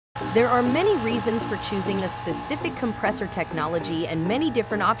There are many reasons for choosing a specific compressor technology and many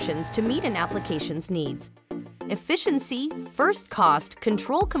different options to meet an application's needs. Efficiency, first cost,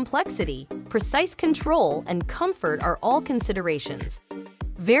 control complexity, precise control, and comfort are all considerations.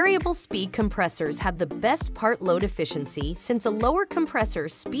 Variable speed compressors have the best part load efficiency since a lower compressor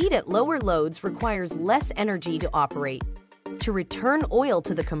speed at lower loads requires less energy to operate. To return oil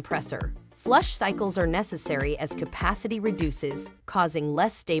to the compressor, flush cycles are necessary as capacity reduces, causing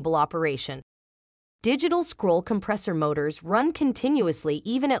less stable operation. Digital scroll compressor motors run continuously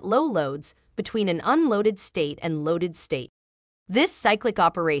even at low loads between an unloaded state and loaded state. This cyclic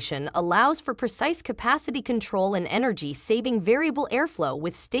operation allows for precise capacity control and energy-saving variable airflow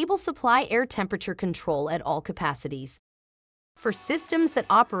with stable supply air temperature control at all capacities. For systems that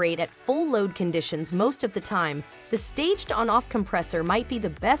operate at full load conditions most of the time, the staged on-off compressor might be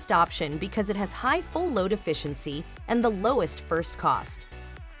the best option because it has high full load efficiency and the lowest first cost.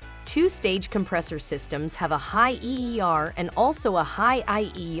 Two-stage compressor systems have a high EER and also a high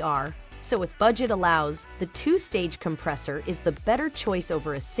IER, so if budget allows, the two-stage compressor is the better choice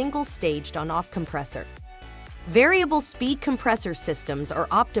over a single-staged on-off compressor. Variable speed compressor systems are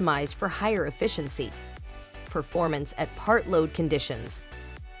optimized for higher efficiency. Performance at part load conditions.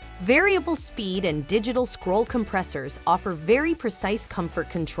 Variable speed and digital scroll compressors offer very precise comfort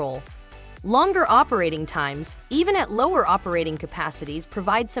control. Longer operating times, even at lower operating capacities,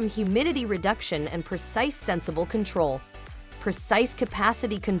 provide some humidity reduction and precise sensible control. Precise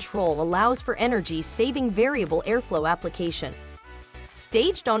capacity control allows for energy-saving variable airflow application.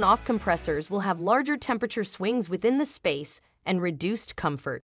 Staged on-off compressors will have larger temperature swings within the space and reduced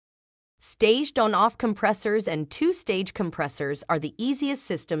comfort. Staged on-off compressors and two-stage compressors are the easiest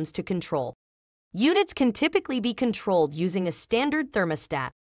systems to control. Units can typically be controlled using a standard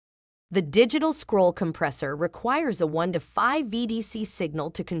thermostat. The digital scroll compressor requires a 1 to 5 VDC signal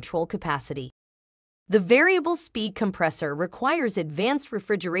to control capacity. The variable speed compressor requires advanced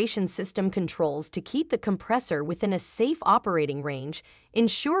refrigeration system controls to keep the compressor within a safe operating range,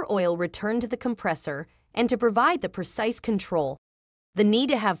 ensure oil return to the compressor, and to provide the precise control. The need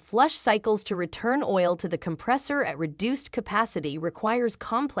to have flush cycles to return oil to the compressor at reduced capacity requires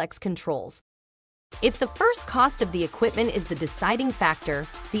complex controls. If the first cost of the equipment is the deciding factor,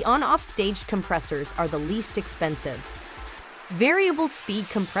 the on-off staged compressors are the least expensive. Variable speed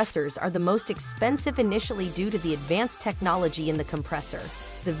compressors are the most expensive initially due to the advanced technology in the compressor,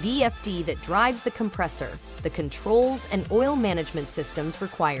 the VFD that drives the compressor, the controls and oil management systems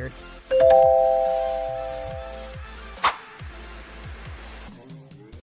required.